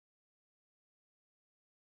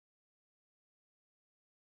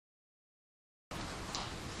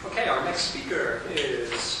next speaker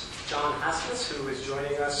is John Hasnas, who is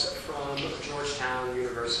joining us from Georgetown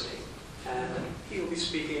University. And he will be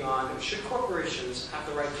speaking on should corporations have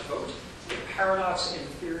the right to vote, a paradox in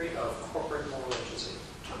theory of corporate moral agency.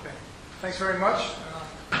 Okay. Thanks very much.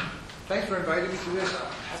 Thanks for inviting me to this.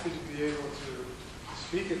 I'm happy to be able to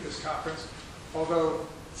speak at this conference. Although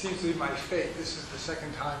it seems to be my fate, this is the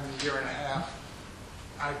second time in a year and a half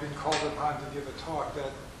I've been called upon to give a talk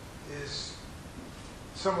that is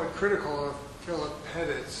somewhat critical of Philip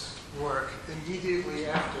Pettit's work immediately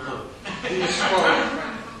after he spoke.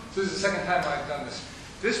 This is the second time I've done this.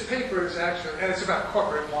 This paper is actually, and it's about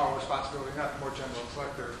corporate moral responsibility, not more general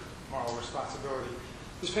collective moral responsibility.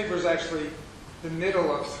 This paper is actually the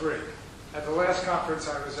middle of three. At the last conference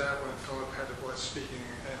I was at when Philip Pettit was speaking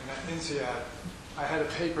in INSEAD, I had a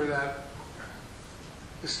paper that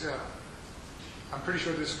I'm pretty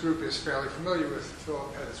sure this group is fairly familiar with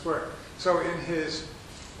Philip Pettit's work. So in his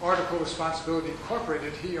article, Responsibility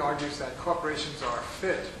Incorporated, he argues that corporations are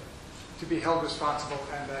fit to be held responsible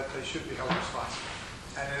and that they should be held responsible.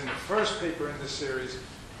 And in the first paper in this series,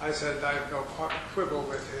 I said I have no quibble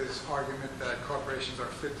with his argument that corporations are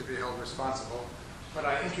fit to be held responsible, but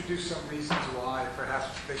I introduced some reasons why perhaps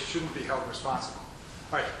they shouldn't be held responsible.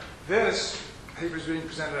 All right, this paper is being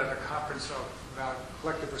presented at a conference about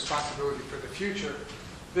collective responsibility for the future.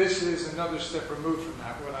 This is another step removed from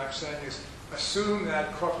that. What I'm saying is assume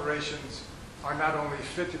that corporations are not only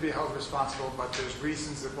fit to be held responsible, but there's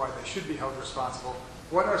reasons of why they should be held responsible.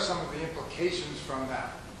 What are some of the implications from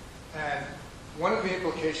that? And one of the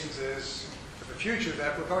implications is, for the future,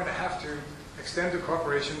 that we're going to have to extend to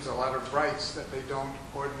corporations a lot of rights that they don't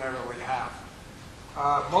ordinarily have.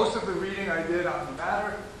 Most of the reading I did on the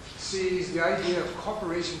matter sees the idea of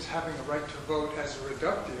corporations having a right to vote as a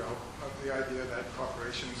reductio of the idea that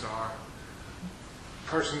corporations are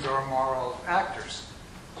persons or moral actors.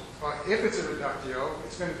 Well, if it's a reductio,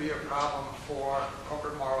 it's going to be a problem for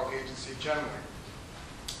corporate moral agency generally.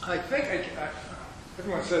 I think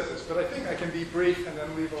everyone says this, but I think I can be brief and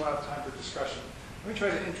then leave a lot of time for discussion. Let me try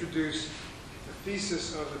to introduce the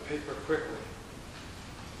thesis of the paper quickly.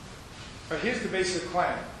 But here's the basic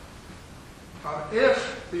claim.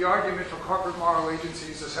 If the argument for corporate moral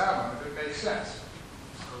agency is a sound one, if it makes sense,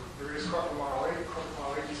 so there is corporate moral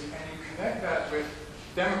agency, and you connect that with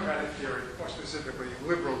democratic theory, more specifically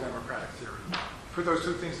liberal democratic theory, put those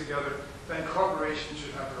two things together, then corporations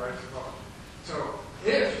should have the right to vote. So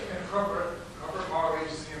if a corporate moral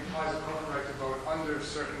agency implies a corporate right to vote under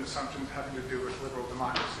certain assumptions having to do with liberal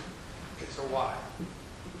democracy. Okay, so why?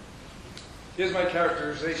 Here's my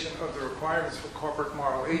characterization of the requirements for corporate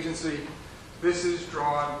moral agency. This is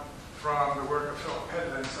drawn from the work of Philip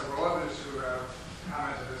Pettit and several others who have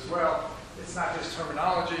commented as well. It's not just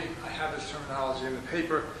terminology. I have this terminology in the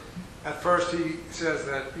paper. At first, he says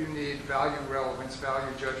that you need value relevance,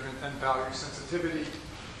 value judgment, and value sensitivity.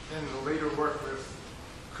 In the later work with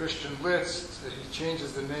Christian List, he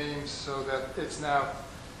changes the names so that it's now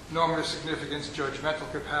normative significance, judgmental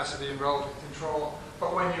capacity, and relative control.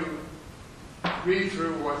 But when you read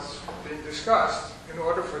through what's being discussed, in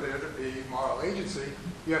order for there to be moral agency,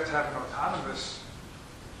 you have to have an autonomous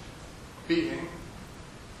being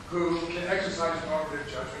who can exercise normative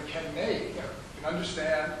judgment, can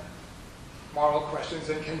understand moral questions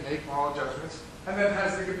and can make moral judgments, and then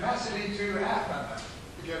has the capacity to act on them.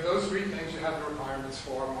 If you have those three things, you have the requirements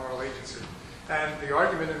for moral agency. And the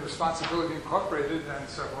argument in Responsibility Incorporated and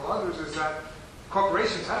several others is that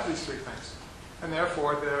corporations have these three things, and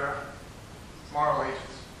therefore they're moral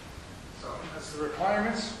agents. So that's the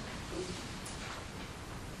requirements.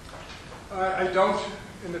 I don't,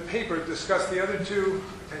 in the paper, discuss the other two.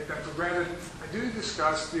 I take them for granted. I do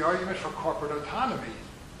discuss the argument for corporate autonomy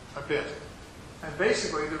a bit. And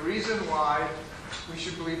basically, the reason why we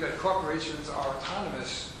should believe that corporations are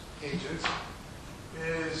autonomous agents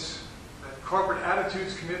is that corporate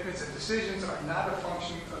attitudes, commitments, and decisions are not a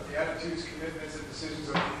function of the attitudes, commitments, and decisions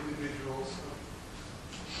of the individual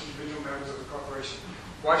members of the corporation.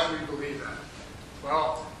 Why should we believe that?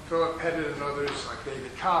 Well, Philip Pettit and others like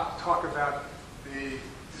David Kopp talk about the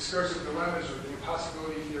discursive dilemmas or the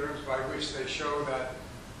impossibility theorems by which they show that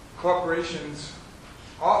corporations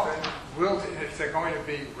often will, if they're going to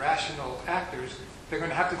be rational actors, they're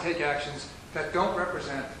going to have to take actions that don't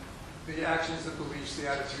represent the actions, the beliefs, the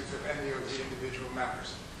attitudes of any of the individual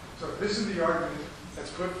members. So this is the argument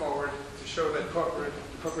that's put forward to show that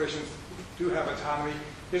corporations do have autonomy.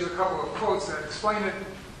 Here's a couple of quotes that explain it.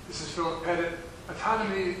 This is Philip Pettit.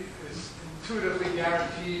 Autonomy is intuitively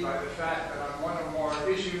guaranteed by the fact that on one or more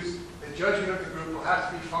issues, the judgment of the group will have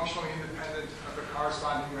to be functionally independent of the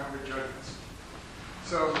corresponding member judgments.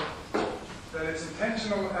 So that its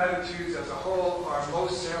intentional attitudes as a whole are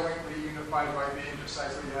most saliently unified by being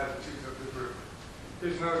precisely the attitudes of the group.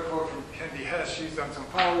 Here's another quote from Kendi Hess. She's done some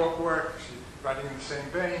follow-up work. She's writing in the same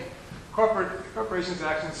vein. Corporations'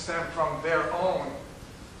 actions stem from their own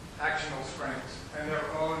actional springs and their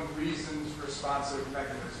own reasons, responsive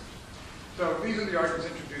mechanisms. So these are the arguments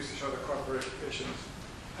introduced to show that corporations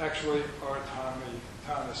actually are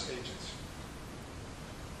autonomous agents.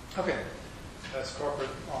 Okay, that's corporate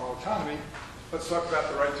moral autonomy. Let's talk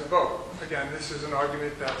about the right to vote. Again, this is an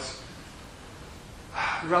argument that's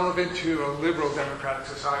relevant to a liberal democratic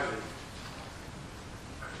society.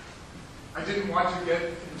 I didn't want to get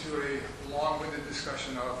into a long-winded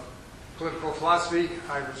discussion of political philosophy.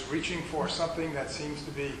 I was reaching for something that seems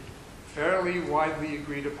to be fairly widely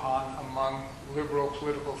agreed upon among liberal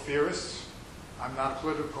political theorists. I'm not a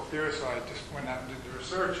political theorist, so I just went out and did the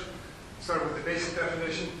research. Started with the basic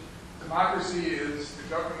definition. Democracy is the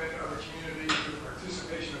government of a community through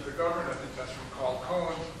participation of the governed. I think that's from Carl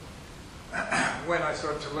Cohen. When I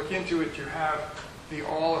started to look into it, you have the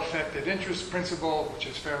all-affected interest principle, which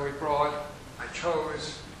is fairly broad. I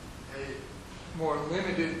chose a more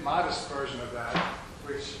limited, modest version of that,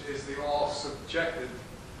 which is the all-subjected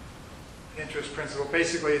interest principle.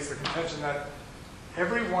 Basically, it's the contention that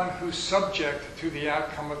everyone who's subject to the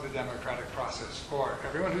outcome of the democratic process, or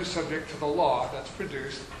everyone who's subject to the law that's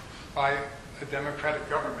produced by a democratic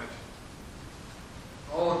government,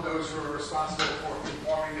 all of those who are responsible for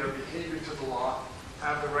conforming their behavior to the law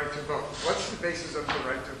have the right to vote. What's the basis of the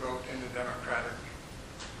right to vote in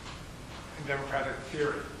democratic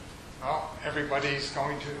theory? Well, everybody's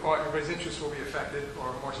interests will be affected,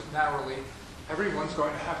 or more narrowly, everyone's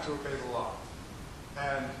going to have to obey the law.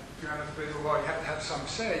 And if you're going to obey the law, you have to have some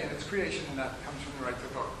say in its creation, and that comes from the right to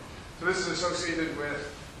vote. So this is associated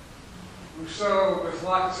with Rousseau, with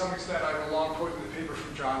Locke to some extent. I have a long quote in the paper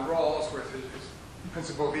from John Rawls with his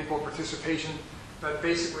principle of equal participation that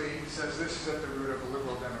basically says this is at the root of a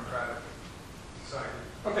liberal democratic society.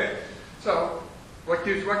 Okay, so what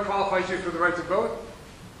qualifies you for the right to vote?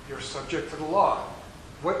 You're subject to the law.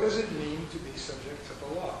 What does it mean to be subject to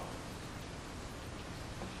the law?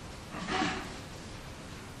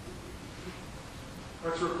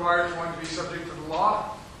 What's required for one to be subject to the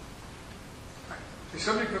law? To be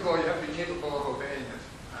subject to the law, you have to be capable of obeying it.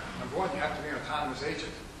 Number one, you have to be an autonomous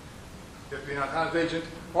agent. You have to be an autonomous agent.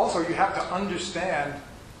 Also, you have to understand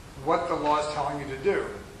what the law is telling you to do.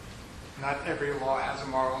 Not every law has a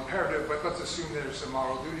moral imperative, but let's assume there's a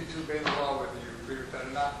moral duty to obey the law, whether you agree with that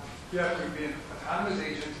or not. You have to be an autonomous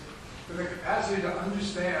agent with the capacity to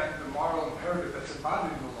understand the moral imperative that's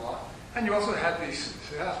embodied in the law, and you also have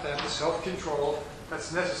to have the self-control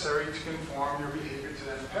that's necessary to conform your behavior to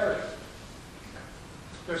that imperative.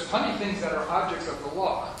 There's plenty of things that are objects of the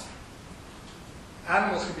law.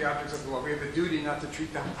 Animals can be objects of the law. We have the duty not to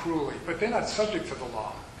treat them cruelly, but they're not subject to the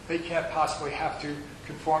law. They can't possibly have to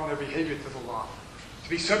conform their behavior to the law. To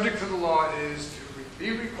be subject to the law is to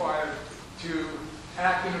be required to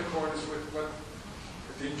act in accordance with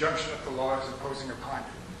the injunction that the law is imposing upon you.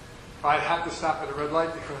 If I have to stop at a red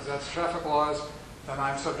light because that's traffic laws, then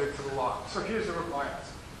I'm subject to the law. So here's the requirements.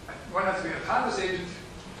 One has to be an autonomous agent,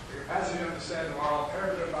 the capacity to understand the moral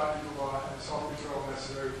imperative embodied in the law, and the self-control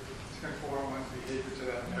necessary to conform one's behavior to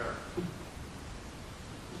that imperative.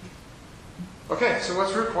 Okay, so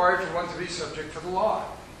what's required for one to be subject to the law?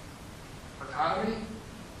 Autonomy,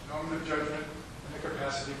 normative judgment, and the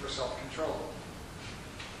capacity for self-control.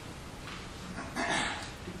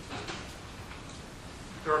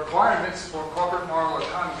 The requirements for corporate moral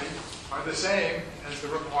autonomy are the same as the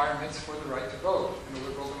requirements for the right to vote in a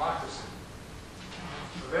liberal democracy.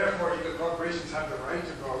 So therefore, either corporations have the right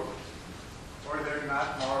to vote, or they're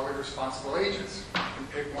not morally responsible agents. You can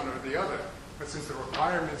pick one or the other. But since the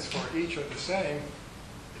requirements for each are the same,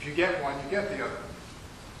 if you get one, you get the other.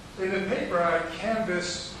 In the paper, I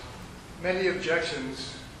canvass many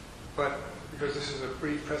objections, but because this is a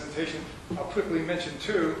brief presentation, I'll quickly mention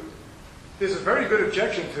two. There's a very good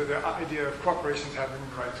objection to the idea of corporations having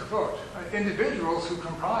the right to vote. Individuals who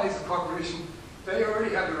comprise the corporation, they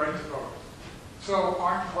already have the right to vote. So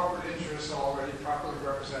aren't corporate interests already properly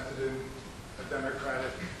represented in a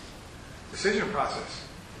democratic decision process?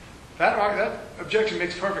 That objection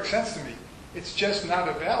makes perfect sense to me. It's just not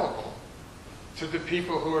available to the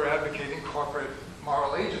people who are advocating corporate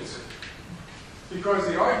moral agency. Because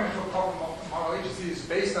the argument for corporate moral agency is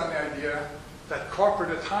based on the idea that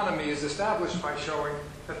corporate autonomy is established by showing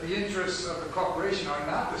that the interests of the corporation are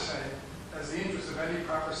not the same as the interests of any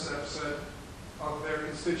proper subset of their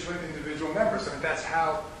constituent individual members. I mean, that's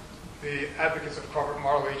how the advocates of corporate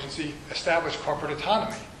moral agency establish corporate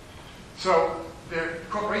autonomy. So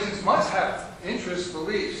corporations must have interests,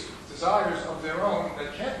 beliefs, desires of their own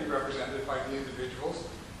that can't be represented by the individuals.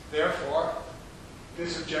 Therefore,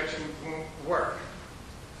 this objection won't work.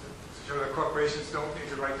 So that corporations don't need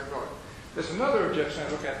the right to vote. There's another objection I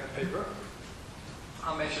look at in the paper.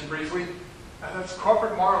 I'll mention briefly. And that's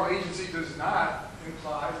corporate moral agency does not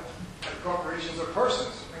imply that corporations are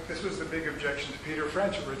persons. I think this was the big objection to Peter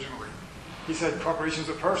French originally. He said corporations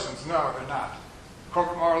are persons. No, they're not.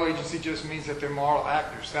 Corporate moral agency just means that they're moral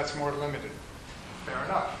actors. That's more limited. Fair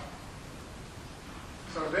enough.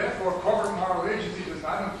 So therefore, corporate moral agency does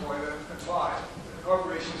not imply that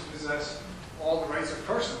corporations possess all the rights of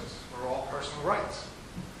persons, or all personal rights.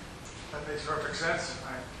 That makes perfect sense.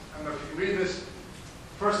 I don't know if you can read this.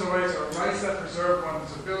 Personal rights are rights that preserve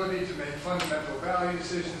one's ability to make fundamental value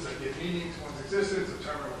decisions that give meaning to one's existence,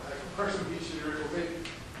 determine what type of person each individual will be,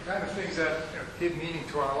 the kind of things that give meaning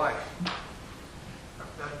to our life.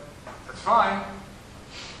 That's fine.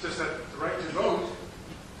 Just that the right to vote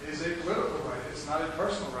is a political right. It's not a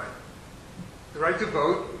personal right. The right to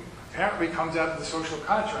vote apparently comes out of the social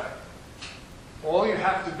contract. All you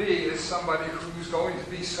have to be is somebody who's going to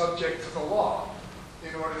be subject to the law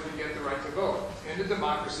in order to get the right to vote. In a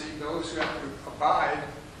democracy, those who have to abide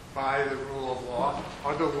by the rule of law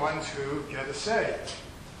are the ones who get a say.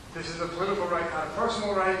 This is a political right, not a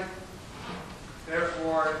personal right.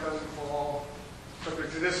 Therefore, it doesn't fall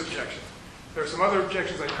subject to this objection. There are some other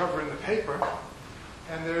objections I cover in the paper,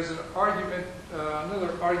 and there's an argument,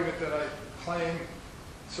 another argument that I claim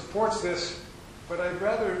supports this, but I'd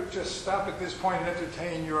rather just stop at this point and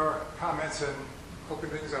entertain your comments and open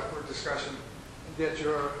things up for discussion and get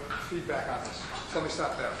your feedback on this. So let me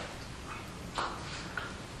stop there.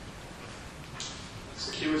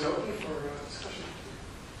 The queue is open for discussion.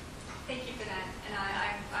 Thank you for that. And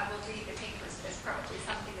I will read the papers. There's probably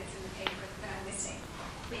something that's in the paper that I'm missing.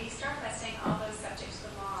 When you start by saying all those subject to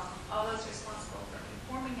the law, all those responsible for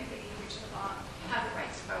conforming their behavior to the law have the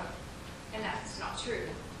right to vote. And that's not true.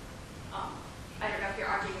 I don't know if you're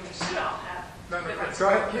arguing they should all have the right to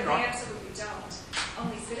vote, but they absolutely don't.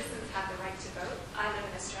 Only citizens have the right to vote. I live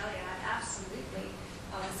in Australia, and I'm absolutely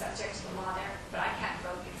subject to the law there, but I can't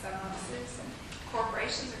vote because I'm not a citizen.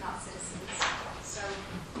 Corporations are not citizens. So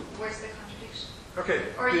where's the contradiction? Okay.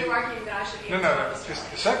 Or are you arguing that I should be able No. to vote? Just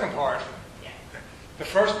the second part. Yeah. The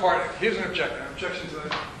first part, here's an objection to the, I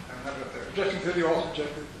don't have it up there, objection to the all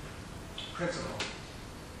subjective principle.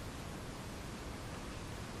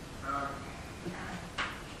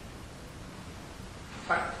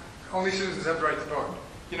 Only citizens have the right to vote.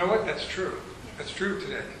 You know what? That's true. That's true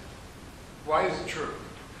today. Why is it true?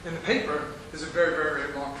 In the paper, there's a very, very,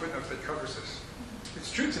 very long footnote that covers this.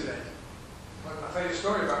 It's true today. I'll tell you a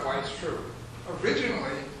story about why it's true.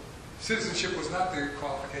 Originally, citizenship was not the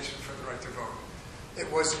qualification for the right to vote. It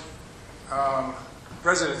was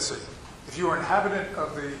residency. If you were an inhabitant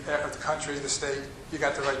of the country, the state, you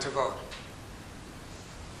got the right to vote.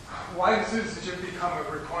 Why did citizenship become a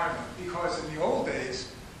requirement? Because in the old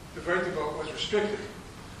days, the right to vote was restricted.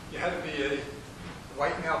 You had to be a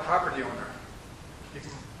white male property owner.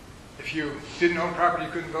 If you didn't own property,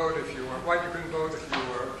 you couldn't vote. If you were white, you couldn't vote. If you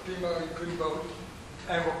were female, you couldn't vote.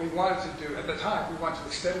 And what we wanted to do, at the time, we wanted to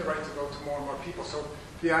extend the right to vote to more and more people. So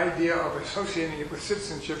the idea of associating it with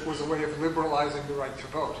citizenship was a way of liberalizing the right to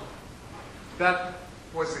vote. That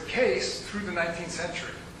was the case through the 19th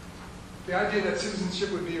century. The idea that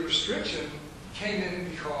citizenship would be a restriction came in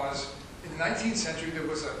because in the 19th century there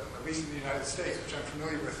was, at least in the United States, which I'm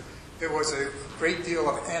familiar with, there was a great deal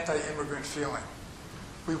of anti-immigrant feeling.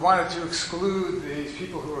 We wanted to exclude these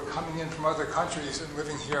people who were coming in from other countries and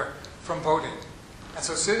living here from voting. And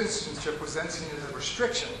so citizenship was then seen as a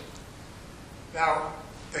restriction. Now,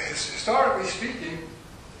 historically speaking,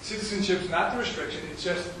 citizenship is not the restriction, it's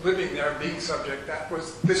just living there, being subject.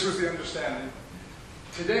 This was the understanding.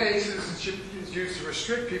 Today, citizenship is used to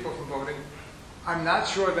restrict people from voting. I'm not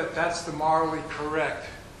sure that that's the morally correct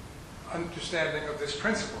understanding of this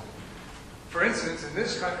principle. For instance, in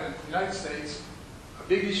this country, in the United States, a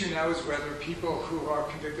big issue now is whether people who are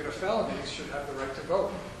convicted of felonies should have the right to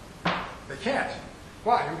vote. They can't.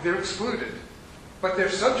 Why? They're excluded. But they're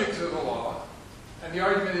subject to the law, and the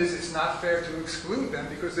argument is it's not fair to exclude them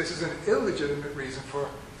because this is an illegitimate reason for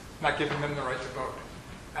not giving them the right to vote.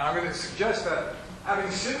 And I'm going to suggest that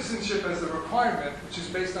having citizenship as the requirement, which is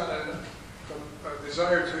based on a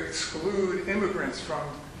desire to exclude immigrants from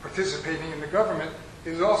participating in the government,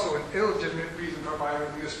 is also an illegitimate reason for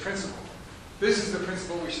violating this principle. This is the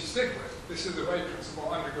principle we should stick with. This is the right principle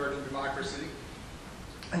undergirding democracy.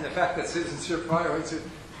 And the fact that citizenship violates it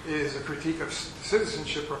is a critique of the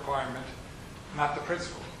citizenship requirement, not the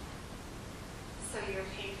principle. So your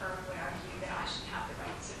paper would argue that I should have the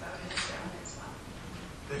right to vote in Australia as well.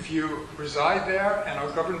 If you reside there and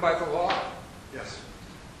are governed by the law, yes.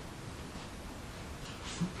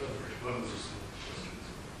 In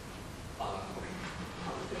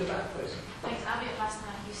the back, please. Thanks. I'll be at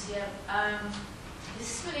Hasnas, UCL. This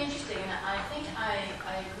is really interesting, and I think I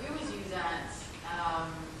agree with you that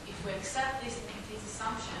if we accept these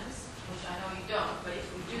assumptions, which I know you don't, but if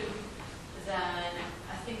we do, then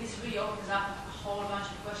I think this really opens up a whole bunch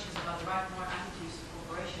of questions about the right moral attitudes of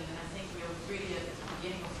corporations, and I think we are really at the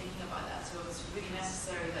beginning of thinking about that. So it's really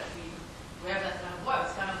necessary that we have that kind of work.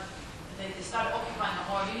 It's kind of they start occupying a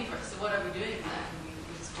whole universe. So what are we doing exactly with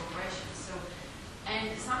these corporations?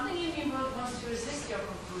 And something in me wants to resist your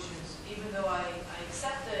conclusions, even though I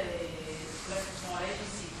accept the collective moral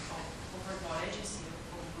agency or corporate moral agency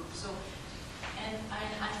of group. So, and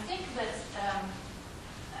I think that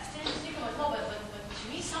I still need to think about more, but to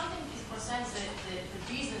me something concerns the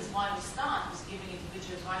reasons why we start with giving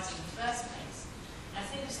individuals rights in the first place. And I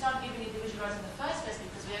think we start giving individual rights in the first place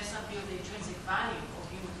because we have some view of the intrinsic value of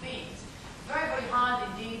human beings. Very, very hard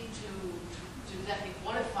indeed to exactly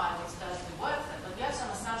qualify what does the work then, but we have some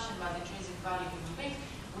assumption about the intrinsic value of human beings,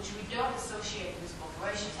 which we don't associate with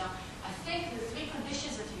corporations. Now, I think the three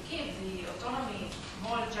conditions that you give, the autonomy,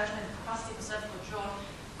 moral judgment, and capacity for self-control,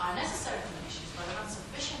 are necessary conditions, but they're not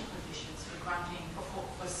sufficient conditions for granting or for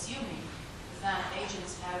assuming that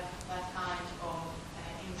agents have that kind of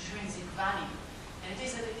intrinsic value. And I think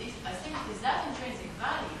it is that intrinsic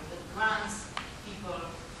value that grants people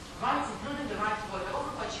rights, including the right to vote. I'm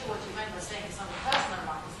not quite sure what you meant by saying it's not a personal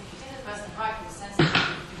right. I think it is a personal right in the sense that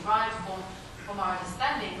we derive from our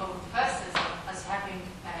understanding of persons as having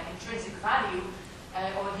intrinsic value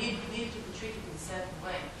or need to be treated in a certain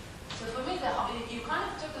way. So for me, you kind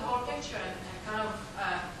of took the whole picture and kind of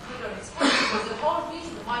put it on its head, because the whole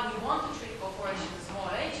reason why we want to treat corporations as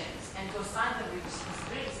moral agents and to assign them with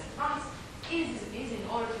responsibilities and rights is in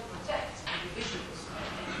order to protect individuals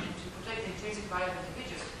and to protect the intrinsic value of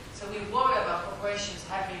individuals. So we worry about corporations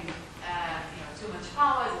having, too much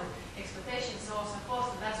power and exploitation, so on and so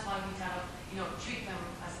forth, and that's why we kind of, treat them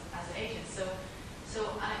as agents. So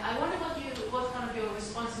I wonder what kind of your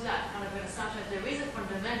response to that, kind of an assumption that there is a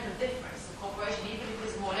fundamental difference. The corporation, even if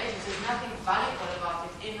it's more agents, there's nothing valuable about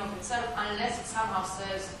it in and of itself unless it somehow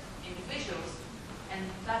serves individuals, and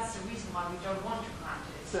that's the reason why we don't want to grant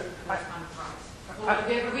it, that kind of rights. Or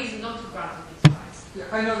we have a reason not to grant it these rights.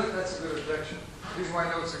 Yeah, I know that's a good objection. The reason why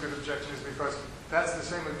I know it's a good objection is because that's the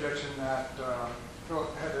same objection that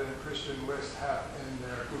Philip Pettit and Christian List have in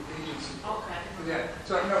their group agency. Okay. Yeah.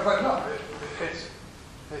 So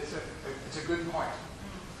it's a good point.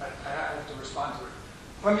 I have to respond to it.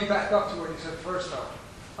 Let me back up to what you said first, though.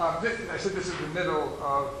 I said this is the middle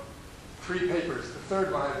of three papers. The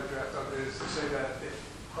third one I have a draft of is to say that if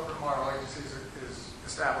corporate moral agencies is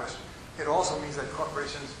established, it also means that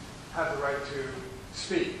corporations have the right to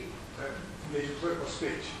speak, engage in political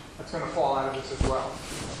speech. That's going to fall out of this as well.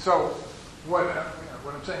 So what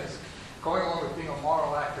I'm saying is going along with being a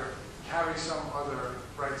moral actor carries some other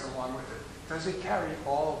rights along with it. Does it carry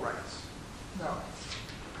all rights? No.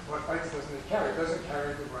 What rights doesn't it carry? It doesn't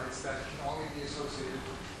carry the rights that can only be associated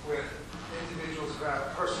with individuals who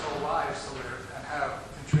have personal lives to live and have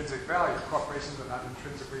intrinsic value. Corporations are not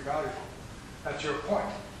intrinsically valuable. That's your point.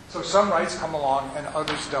 So some rights come along and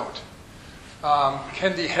others don't.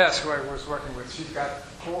 Kendi Hess, who I was working with, she's got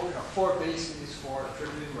four bases for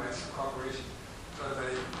attributing rights to corporations. So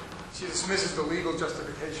she dismisses the legal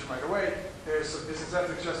justification right away. There's a business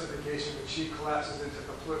ethics justification, which she collapses into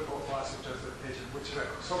the political philosophy justification, which is a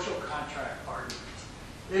social contract argument.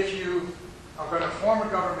 If you are going to form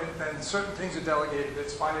a government, then certain things are delegated.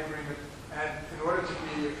 It's by agreement. And in order to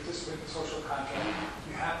be a participant in the social contract,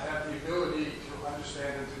 you have to have the ability to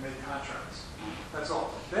understand and to make contracts. That's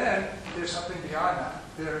all. Then there's something beyond that.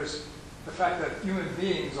 There's the fact that human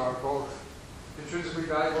beings are both intrinsically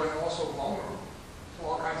valuable and also vulnerable to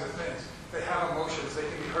all kinds of things. They have emotions. They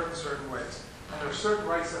can be hurt in certain ways. And there are certain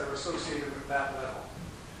rights that are associated with that level.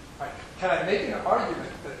 Right. Can I make an argument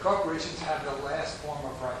that corporations have the last form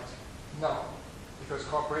of right? No, because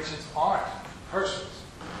corporations aren't persons.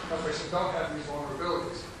 Corporations don't have these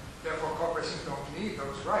vulnerabilities. Therefore, corporations don't need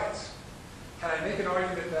those rights. Can I make an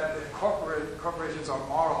argument that if corporations are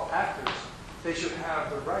moral actors, they should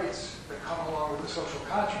have the rights that come along with the social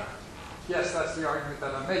contract? Yes, that's the argument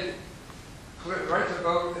that I'm making. The right to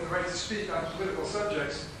vote and the right to speak on political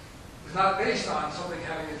subjects is not based on something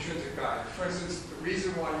having intrinsic value. For instance, the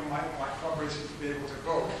reason why you might want corporations to be able to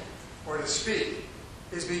vote or to speak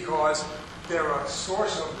is because they're a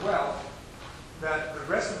source of wealth that the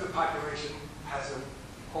rest of the population has a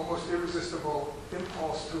almost irresistible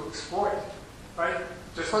impulse to exploit, right?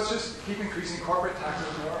 Let's just keep increasing corporate taxes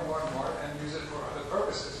more and more and more and use it for other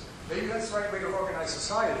purposes. Maybe that's the right way to organize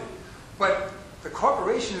society. But the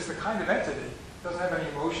corporation is the kind of entity, doesn't have any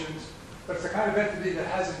emotions, but it's the kind of entity that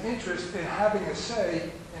has an interest in having a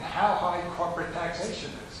say in how high corporate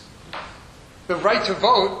taxation is. The right to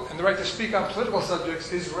vote and the right to speak on political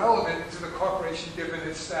subjects is relevant to the corporation given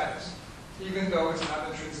its status, even though it's not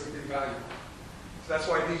intrinsically valuable. So that's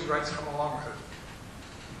why these rights come along with it.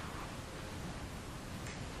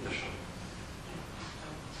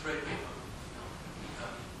 Great.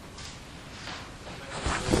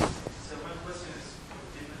 So my question is from a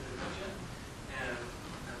different dimension, and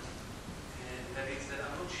that is that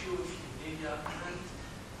I'm not sure if you maybe agree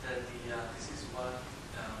that this is what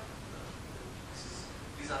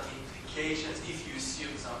these are the implications if you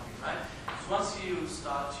assume something, right? So once you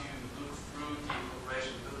start to look through the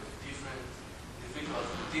corporation, look at different individuals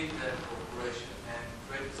within that corporation and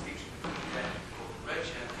create a distinction between that and the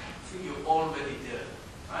corporation, I think you're already there,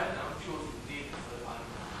 right? I'm sure you need it for the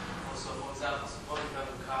argument. Also, for example, suppose you have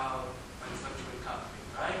a car manufacturing company,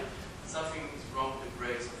 right? Something is wrong with the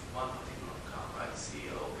brakes of one particular car, right?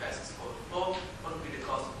 CEO passes for the report. What would be the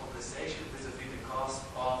cost of compensation vis-a-vis the cost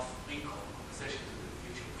of recall, compensation to the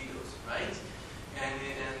future widows, right? And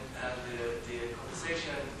the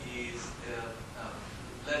compensation is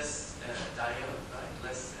less dire, right?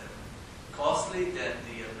 Less costly than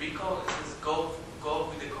the recall. It says go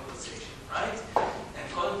with the compensation, right? And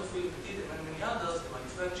according to Philip Petit and many others, the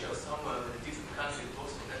manufacturer somewhere in a different country,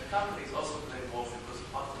 most of that company is also playing more because of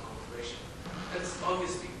part of the corporation. That's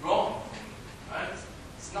obviously wrong, right?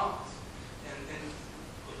 It's not. And I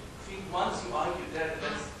think once you argue that,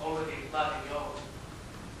 that's already implied in your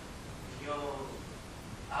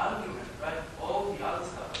argument, right? All the other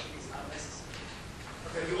stuff I think is unnecessary.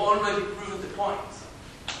 Okay, you already proven the point.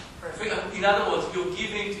 In other words, you're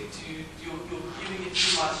giving it too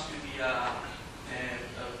much to the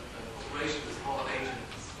corporation with moral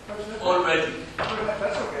agents already.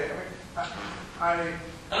 That's okay. I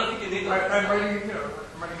don't think you need that. I'm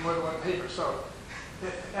writing more than one paper. So,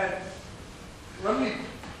 and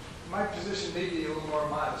my position may be a little more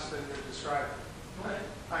modest than you're describing.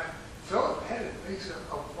 Right. Philip Petit makes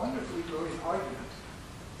a wonderfully brilliant argument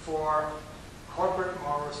for corporate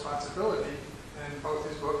moral responsibility in both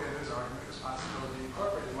his book and his argument, Responsibility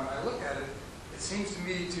Incorporated. And when I look at it, it seems to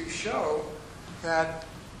me to show that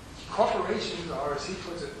corporations are, as he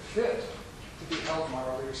puts it, fit to be held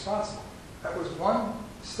morally responsible. That was one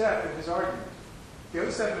step in his argument. The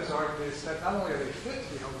other step in his argument is that not only are they fit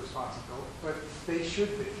to be held responsible, but they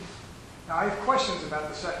should be. Now, I have questions about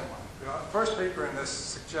the second one. The first paper in this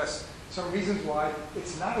suggests some reasons why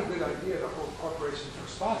it's not a good idea to hold corporations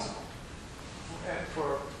responsible and it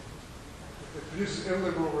produces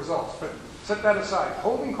illiberal results. But set that aside.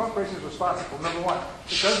 Holding corporations responsible, number one,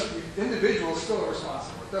 the individual is still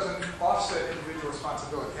responsible. It doesn't offset individual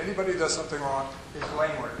responsibility. Anybody who does something wrong is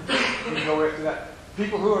blameworthy. We can go after that.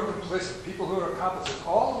 People who are complicit, people who are accomplices,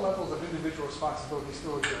 all the levels of individual responsibility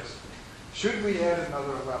still exist. Should we add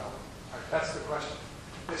another level? Right, that's the question.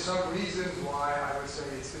 There's some reasons why I would say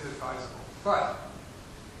it's inadvisable. But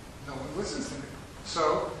no one listens to me.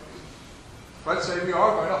 So let's say we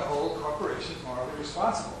are going to hold corporations morally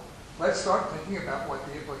responsible. Let's start thinking about what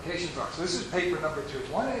the implications are. So this is paper number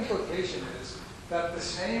 2. One implication is that the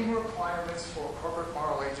same requirements for corporate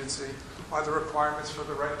moral agency are the requirements for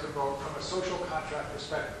the right to vote from a social contract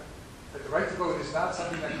perspective. That the right to vote is not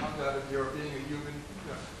something that comes out of your being a human,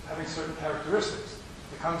 having certain characteristics.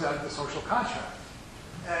 It comes out of the social contract.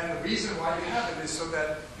 And the reason why you have it is so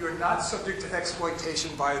that you're not subject to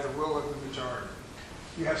exploitation by the will of the majority.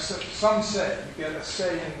 You have some say. You get a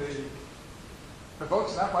say in the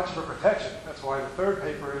vote's not much for protection. That's why the third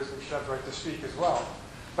paper is we should have the right to speak as well.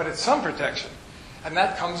 But it's some protection. And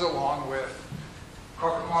that comes along with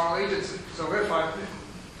corporate moral agency. So if I'm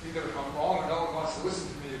either if I'm wrong or no one wants to listen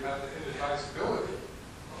to me about the inadvisability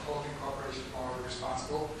of holding corporations morally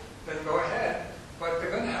responsible, then go ahead. But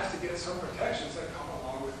they're going to have to get some protections that come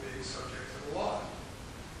along with being subject to the law.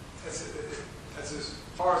 That's as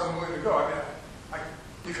far as I'm willing to go. I mean,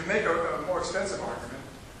 you can make a more extensive argument,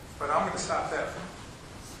 but I'm going to stop there.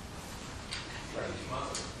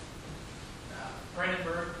 Brandon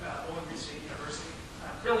Berg, Bowling Green State University.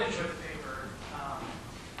 Really enjoyed the paper. I'm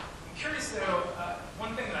curious, though,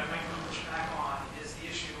 one thing that I might want to push back on is the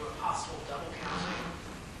issue of possible double counting.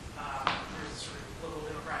 There's a sort of liberal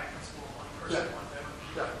democratic principle of one person, one vote.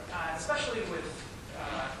 Yeah. Especially with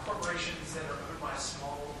corporations that are owned by a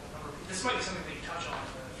small number of people. This might be something that you touch on in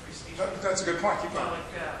the free speech. That's a good point. Keep going.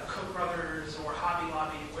 Like Koch brothers or Hobby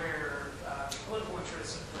Lobby, where political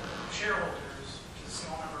interests of shareholders, which is a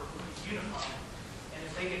small number, would be unified. And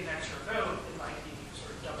if they get an extra vote, it might be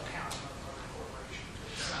sort of double counting on the part of the corporation.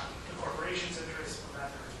 It's not the corporation's interest, but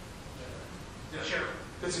rather the shareholder.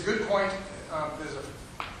 It's a good point. There's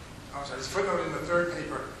a footnote in the third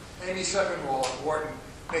paper. Amy Sepinwall of Wharton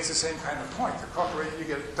makes the same kind of point. The corporation, you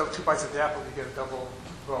get 2 bites of the apple, you get a double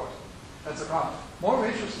vote. That's a problem. More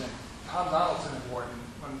interesting, Tom Donaldson of Wharton,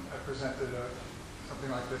 when I presented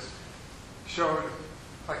something like this, showed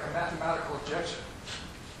like a mathematical objection.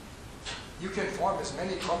 You can form as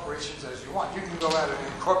many corporations as you want. You can go out and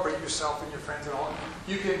incorporate yourself and your friends and all.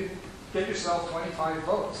 You can get yourself 25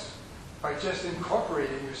 votes by just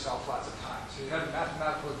incorporating yourself lots of times. So you have a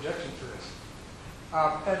mathematical objection to this.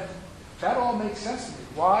 And that all makes sense to me.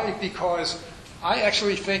 Why? Because I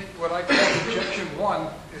actually think what I call objection 1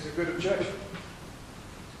 is a good objection.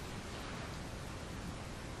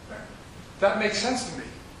 That makes sense to me.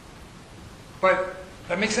 But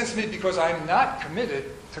that makes sense to me because I'm not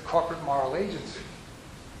committed to corporate moral agency.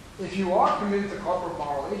 If you are committed to corporate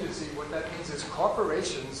moral agency, what that means is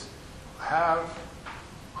corporations have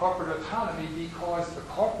corporate autonomy because the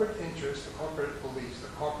corporate interests, the corporate beliefs, the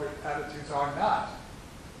corporate attitudes are not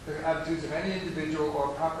the attitudes of any individual or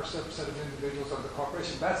a proper subset of individuals of the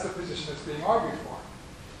corporation. That's the position that's being argued for.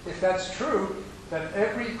 If that's true, then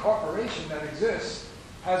every corporation that exists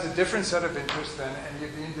has a different set of interests than any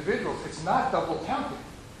of the individuals. It's not double counting.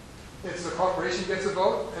 It's the corporation gets a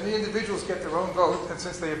vote, and the individuals get their own vote, and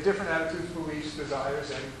since they have different attitudes, beliefs, desires,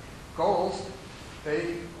 and goals,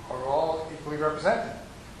 they are all equally represented.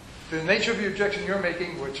 The nature of the objection you're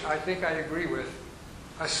making, which I think I agree with,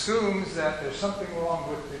 assumes that there's something wrong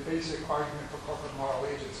with the basic argument for corporate moral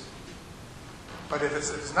agency. But if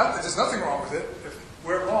there's nothing wrong with it, if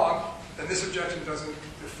we're wrong, then this objection doesn't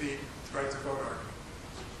defeat the right to vote argument.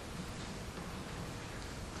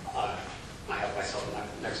 I have myself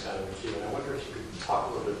next down in the queue, and I wonder if you could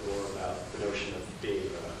talk a little bit more about the notion of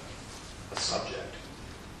being a subject.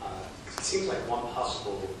 It seems like one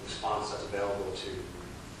possible response that's available to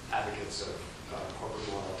advocates of corporate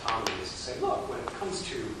moral autonomy is to say, look, when it comes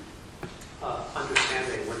to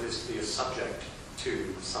understanding what it is to be a subject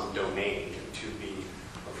to some domain,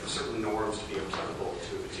 or for certain norms to be applicable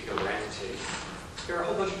to a particular entity, there are a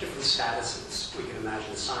whole bunch of different statuses we can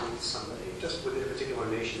imagine assigning to somebody. Just within a particular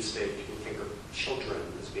nation state, you can think of children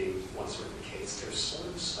as being one sort of case. They're sort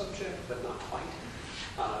of subject, but not quite.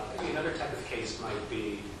 Another type of case might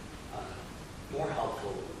be more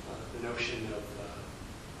helpful, the notion of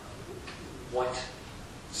what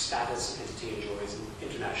status an entity enjoys in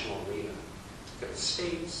the international arena. There are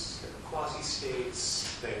states, there are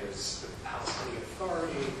quasi-states, there's the Palestinian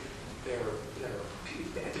Authority, there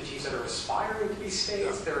are entities that are aspiring to be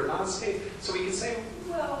states, there are non-states. So we can say,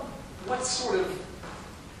 well, what sort of,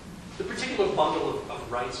 the particular bundle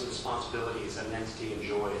of rights and responsibilities that an entity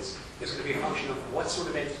enjoys is going to be a function of what sort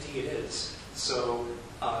of entity it is. So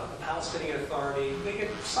the Palestinian Authority, they get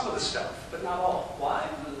some of the stuff, but not all. Why?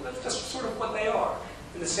 Well, that's just sort of what they are.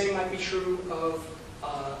 And the same might be true of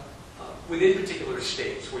within particular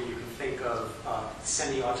states, where you can think of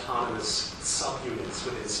semi-autonomous subunits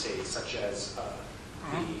within states, such as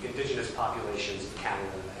the indigenous populations of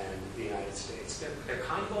Canada and the United States. They're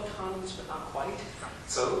kind of autonomous, but not quite.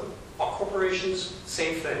 So our corporations,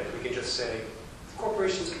 same thing. We can just say,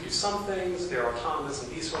 corporations can do some things, they're autonomous in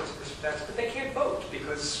these sorts of respects, but they can't vote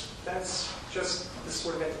because that's just the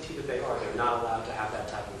sort of entity that they are. They're not allowed to have that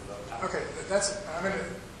type of vote. Okay, this is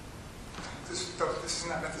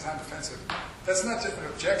not meant to sound offensive. That's not just an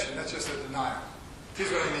objection, that's just a denial.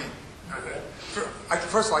 Here's what I mean.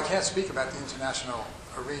 First of all, I can't speak about the international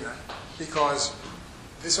arena because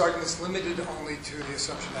this argument is limited only to the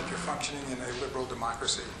assumption that you're functioning in a liberal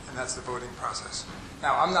democracy, and that's the voting process.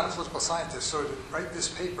 Now, I'm not a political scientist, so to write this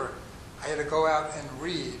paper, I had to go out and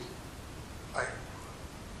read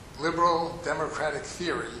liberal democratic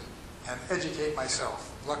theory and educate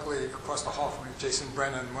myself. Luckily, across the hall from me, Jason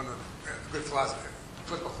Brennan, one of the good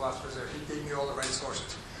political philosophers there, he gave me all the right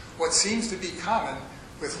sources. What seems to be common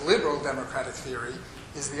with liberal democratic theory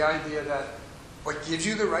is the idea that what gives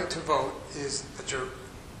you the right to vote is that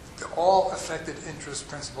all affected interest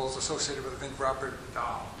principles associated with, I think, Robert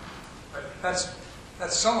Dahl. But that's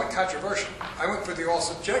somewhat controversial. I went for the all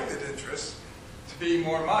subjected interest to be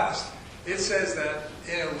more modest. It says that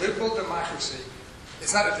in a liberal democracy,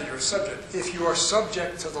 it's not that you're a subject. If you are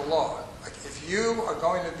subject to the law, like if you are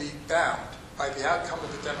going to be bound by the outcome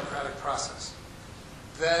of the democratic process,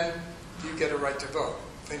 then you get a right to vote.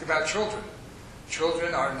 Think about children.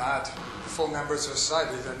 Children are not full members of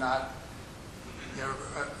society. They're not,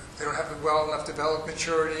 they don't have well enough developed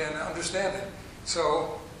maturity and understanding.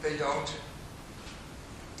 So they don't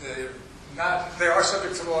They are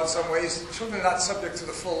subject to the law in some ways. Children are not subject to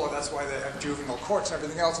the full law. That's why they have juvenile courts and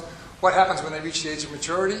everything else. What happens when they reach the age of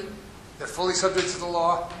maturity? They're fully subject to the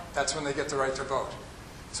law. That's when they get the right to vote.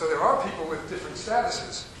 So there are people with different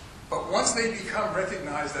statuses. But once they become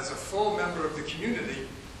recognized as a full member of the community,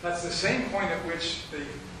 that's the same point at which they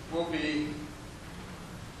will be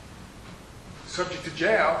subject to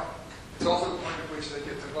jail. It's also the point at which they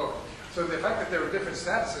get to vote. So the fact that there are different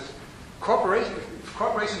statuses, if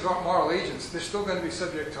corporations aren't moral agents, they're still going to be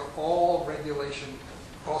subject to all regulation,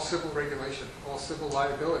 all civil regulation, all civil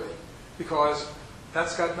liability, because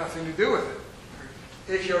that's got nothing to do with it.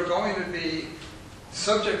 If you're going to be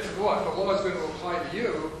subject to the law is going to apply to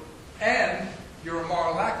you, and you're a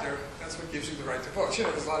moral actor, that's what gives you the right to vote. Sure,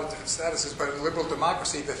 there's a lot of different statuses, but in liberal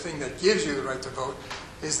democracy, the thing that gives you the right to vote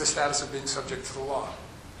is the status of being subject to the law.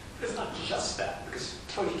 It's not just that, because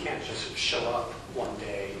Tony can't just show up one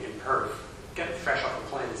day in Perth, get fresh off the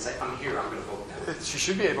plane and say, I'm here, I'm going to vote now. She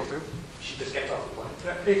should be able to. She just gets off the plane.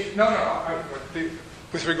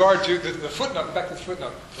 With regard to the footnote, back to the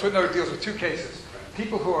footnote. Footnote deals with two cases.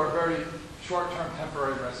 People who are very short-term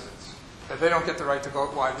temporary residents. That they don't get the right to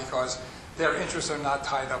vote. Why? Because their interests are not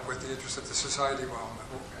tied up with the interests of the society.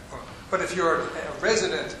 But if you're a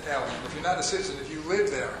resident alien, if you're not a citizen, if you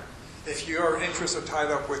live there, if your interests are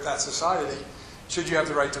tied up with that society, should you have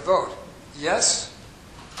the right to vote? Yes.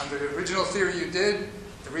 Under the original theory you did,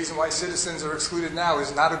 the reason why citizens are excluded now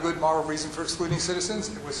is not a good moral reason for excluding citizens.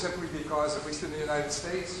 It was simply because, at least in the United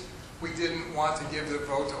States, we didn't want to give the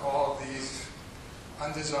vote to all of these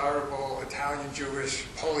undesirable Italian, Jewish,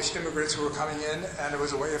 Polish immigrants who were coming in, and it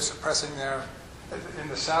was a way of suppressing in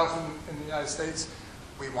the South in the United States,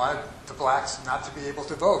 we wanted the blacks not to be able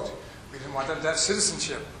to vote. We didn't want them to have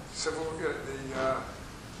citizenship. The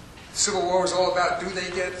Civil War was all about, do they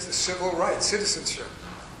get civil rights, citizenship?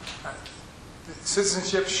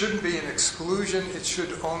 Citizenship shouldn't be an exclusion. It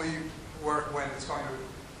should only work when it's going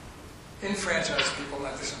to enfranchise people,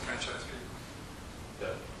 not disenfranchise people.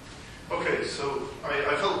 Yeah. Okay, so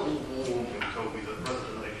I felt all warm when you told me that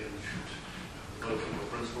resident aliens should learn from your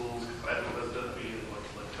principles. I am a resident alien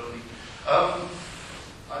like Tony. I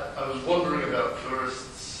was wondering about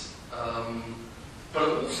tourists, but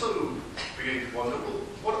I'm also beginning to wonder, well,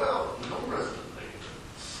 what about non-resident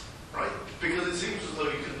aliens, right? Because it seems as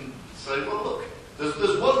though you can say, well, look,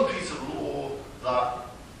 there's one piece of law that,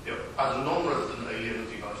 as a non-resident alien of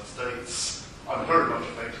the United States, I'm very much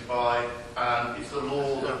affected by, and it's the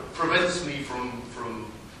law that prevents me from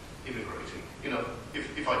immigrating.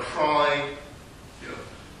 If I try,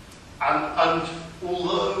 and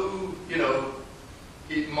although,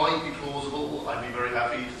 it might be plausible, I'd be very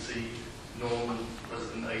happy to see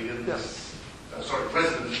non-resident aliens,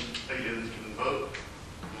 resident aliens given vote.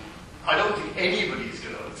 I don't think anybody's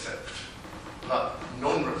going to accept that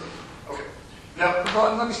non-resident. Okay. Now,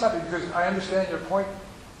 well, let me stop you because I understand your point.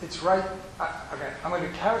 It's right. Okay, I'm going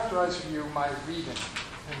to characterize for you my reading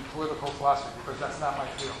in political philosophy because that's not my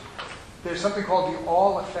field. There's something called the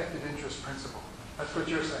all-affected interest principle. That's what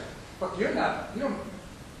you're saying. But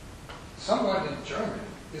someone in Germany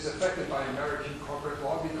is affected by American corporate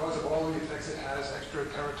law because of all the effects it has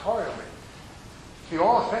extraterritorially. The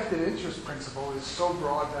all-affected interest principle is so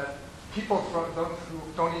broad that people who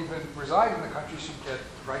don't even reside in the country should get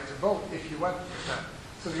the right to vote if you went with that.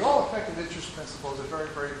 So the all-affected interest principle is a very,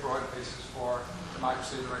 very broad basis for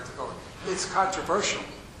democracy and the right to vote. It's controversial.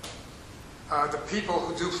 The people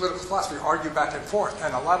who do political philosophy argue back and forth,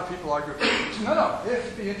 and a lot of people argue, no,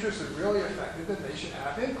 if the interest is really affected, then they should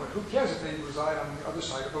have input. Who cares if they reside on the other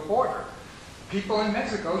side of a border? People in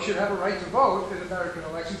Mexico should have a right to vote in American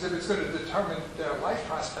elections if it's going to determine their life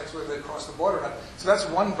prospects whether they cross the border or not. So that's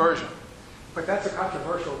one version, but that's a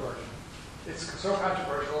controversial version. It's so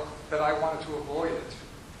controversial that I wanted to avoid it.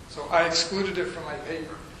 So I excluded it from my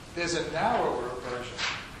paper. There's a narrower version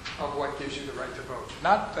of what gives you the right to vote.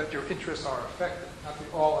 Not that your interests are affected, not the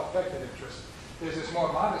all-affected interest. There's this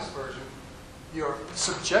more modest version. You're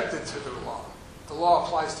subjected to the law. The law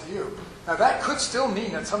applies to you. Now that could still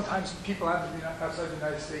mean that sometimes people outside the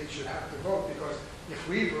United States should have to vote because if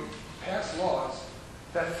we pass laws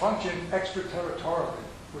that function extraterritorially,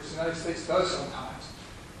 which the United States does sometimes,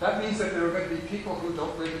 that means that there are going to be people who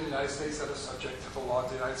don't live in the United States that are subject to the law of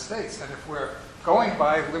the United States. And if we're going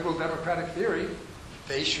by liberal democratic theory,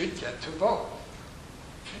 they should get to vote.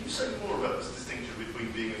 Can you say more about this distinction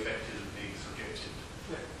between being affected and being subjected?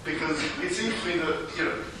 Yeah. Because it seems to me that,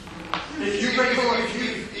 if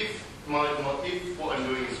what I'm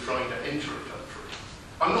doing is trying to enter a country,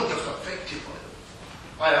 I'm not just affected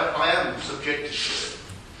by them. I am subjected to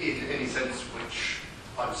it in any sense which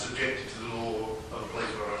I'm subjected to the law of the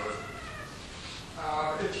place where I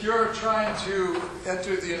If you're trying to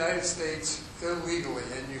enter the United States illegally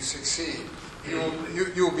and you succeed, you'll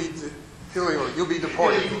be illegal. You'll be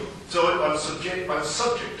deported. Illegal. So I'm subject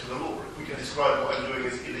to the law. We can describe what I'm doing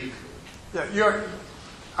as illegal. Yeah,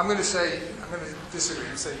 I'm going to disagree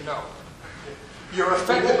and say no. You're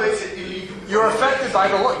affected. What makes it illegal? You're affected by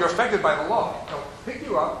the law. You're affected by the law. They'll pick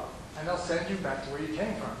you up and they'll send you back to where you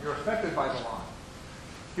came from. You're affected by the law.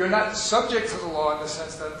 You're not subject to the law in the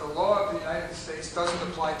sense that the law of the United States doesn't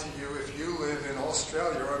apply to you if you live in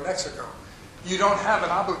Australia or Mexico. You don't have an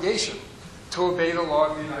obligation to obey the law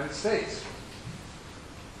of the United States.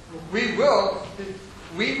 We will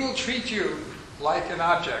treat you like an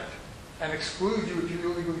object and exclude you if you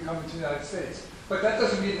illegally come into the United States. But that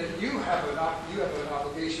doesn't mean that you have an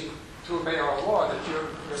obligation to obey our law, that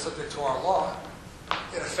you're subject to our law.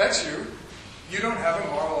 It affects you. You don't have a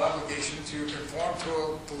moral obligation to conform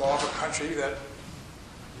to the law of a country that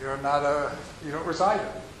you don't reside in.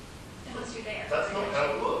 Unless you're there. That's not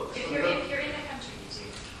how it works. If you're in the country, you do.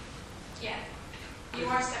 Yeah. You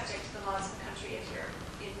are subject to the laws of the country if you're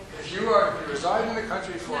in the country. If you reside in the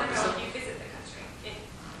country for No, you visit the country.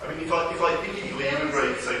 I mean, if I illegally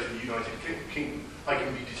immigrate, say, to the United Kingdom, I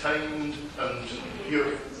can be detained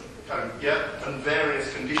and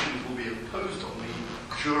various conditions will be imposed on me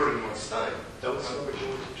during my stay. Don't go with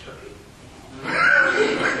Turkey. Who are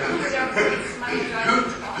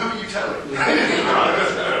you telling? I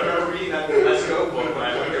remember reading that in the Let's Go book when I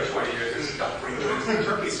lived there 20 years. This got bring drugs into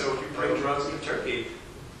Turkey, so if you bring drugs into Turkey,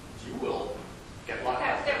 you will get locked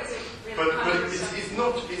up. That was a really But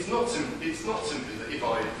it's not simply that if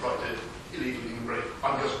I try to illegally immigrate,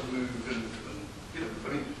 I'm just moved and I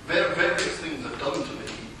mean, various things are done to me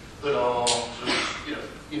that are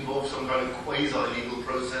involve some kind of quasi-legal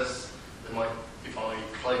process. They might, if I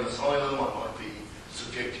claim asylum, I might be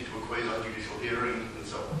subjected to a quasi-judicial hearing and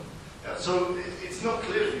so on. Yeah, so it's not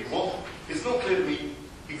clear to me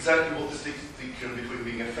exactly what the distinction between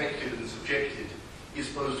being affected and subjected is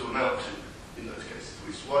supposed to amount to in those cases,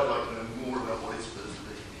 which is why I'd like to know more about what it's supposed to be.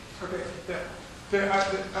 Okay,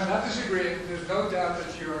 I'm not disagreeing. There's no doubt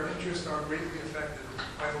that your interests are greatly affected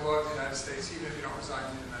by the law of the United States, even if you don't reside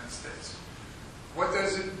in the United States.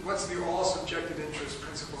 What's the all subjected interest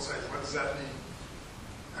principle say? What does that mean?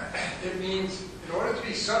 It means in order to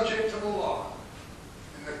be subject to the law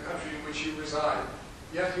in the country in which you reside,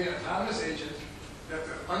 you have to be an autonomous agent, you have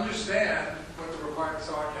to understand what the requirements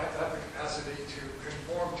are, you have to have the capacity to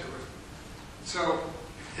conform to it. So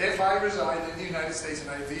if I reside in the United States and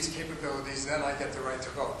I have these capabilities, then I get the right to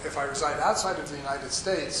vote. If I reside outside of the United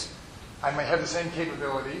States, I may have the same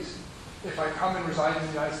capabilities. If I come and reside in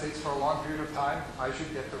the United States for a long period of time, I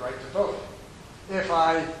should get the right to vote. If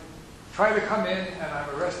I try to come in and I'm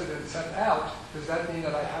arrested and sent out, does that mean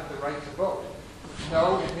that I have the right to vote?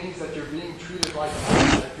 No, it means that you're being treated like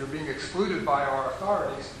an object, you're being excluded by our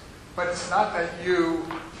authorities, but it's not that you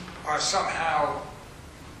are somehow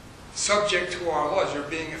subject to our laws. You're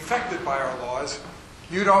being affected by our laws.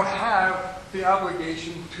 You don't have the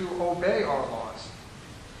obligation to obey our laws.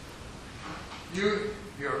 You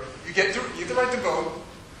get the right to vote,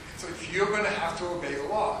 so you're going to have to obey the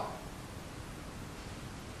law.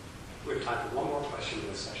 We have time for one more question in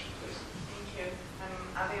this session, please. Thank you. I'm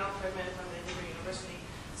Abigail Friedman from the Dublin University.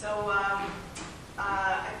 So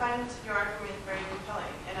I find your argument very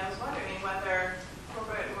compelling, and I was wondering whether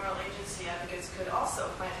corporate moral agency advocates could also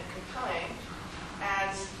find it compelling,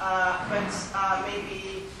 and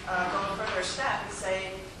maybe go a further step and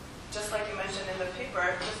say, just like you mentioned in the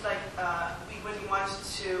paper, just like we wouldn't want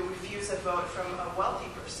to refuse a vote from a wealthy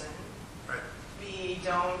person, Right. we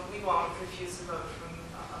won't refuse a vote from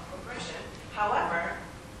a corporation. However,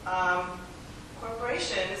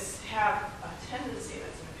 corporations have a tendency,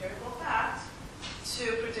 that's an empirical fact, to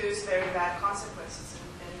produce very bad consequences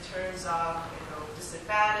in terms of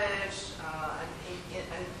disadvantage,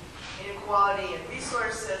 and inequality in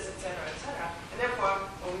resources, et cetera, et cetera. And therefore,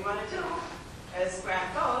 what we want to do is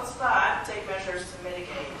grant votes, but take measures to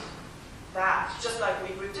mitigate that, just like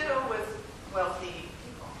we would do with wealthy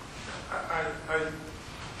people. I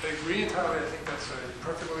agree entirely. I think that's a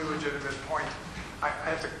perfectly legitimate point.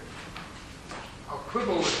 I'll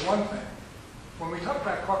quibble with one thing. When we talk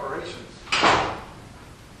about corporations,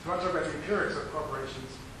 when we talk about the empirics of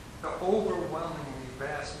corporations, the overwhelmingly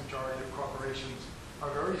vast majority of corporations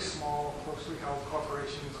are very small, closely held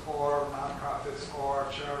corporations or nonprofits or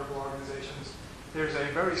charitable organizations. There's a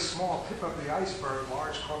very small tip of the iceberg,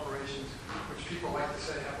 large corporations, which people like to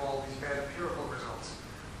say have all these bad empirical results.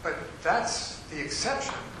 But that's the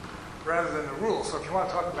exception rather than the rule. So if you want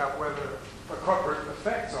to talk about what corporate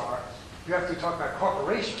effects are, you have to talk about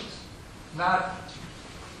corporations, not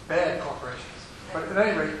bad corporations. But at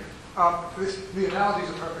any rate, the analogy is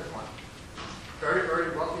a perfect one. Very,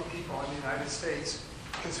 very wealthy people in the United States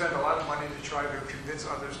can spend a lot of money to try to convince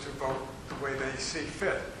others to vote the way they see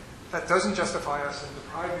fit. That doesn't justify us in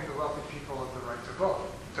depriving the wealthy people of the right to vote.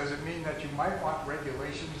 Does it mean that you might want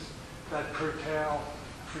regulations that curtail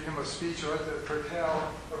freedom of speech or that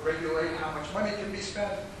curtail or regulate how much money can be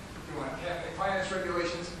spent? You want campaign finance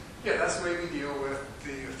regulations? Yeah, that's the way we deal with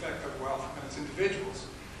the effect of wealth on its individuals.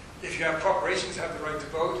 If you have corporations have the right to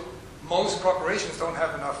vote, most corporations don't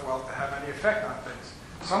have enough wealth to have any effect on things.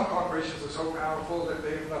 Some corporations are so powerful that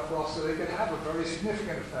they have enough wealth so they could have a very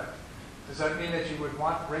significant effect. Does that mean that you would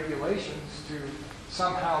want regulations to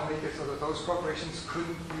somehow make it so that those corporations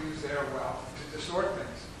couldn't use their wealth to distort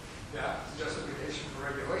things? Yeah, it's a justification for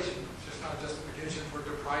regulation. It's just not a justification for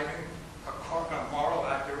depriving a moral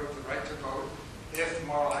actor of the right to vote if the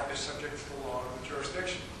moral actor is subject to the law of the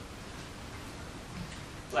jurisdiction.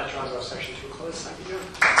 That draws our section to a close. Thank you,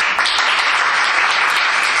 John.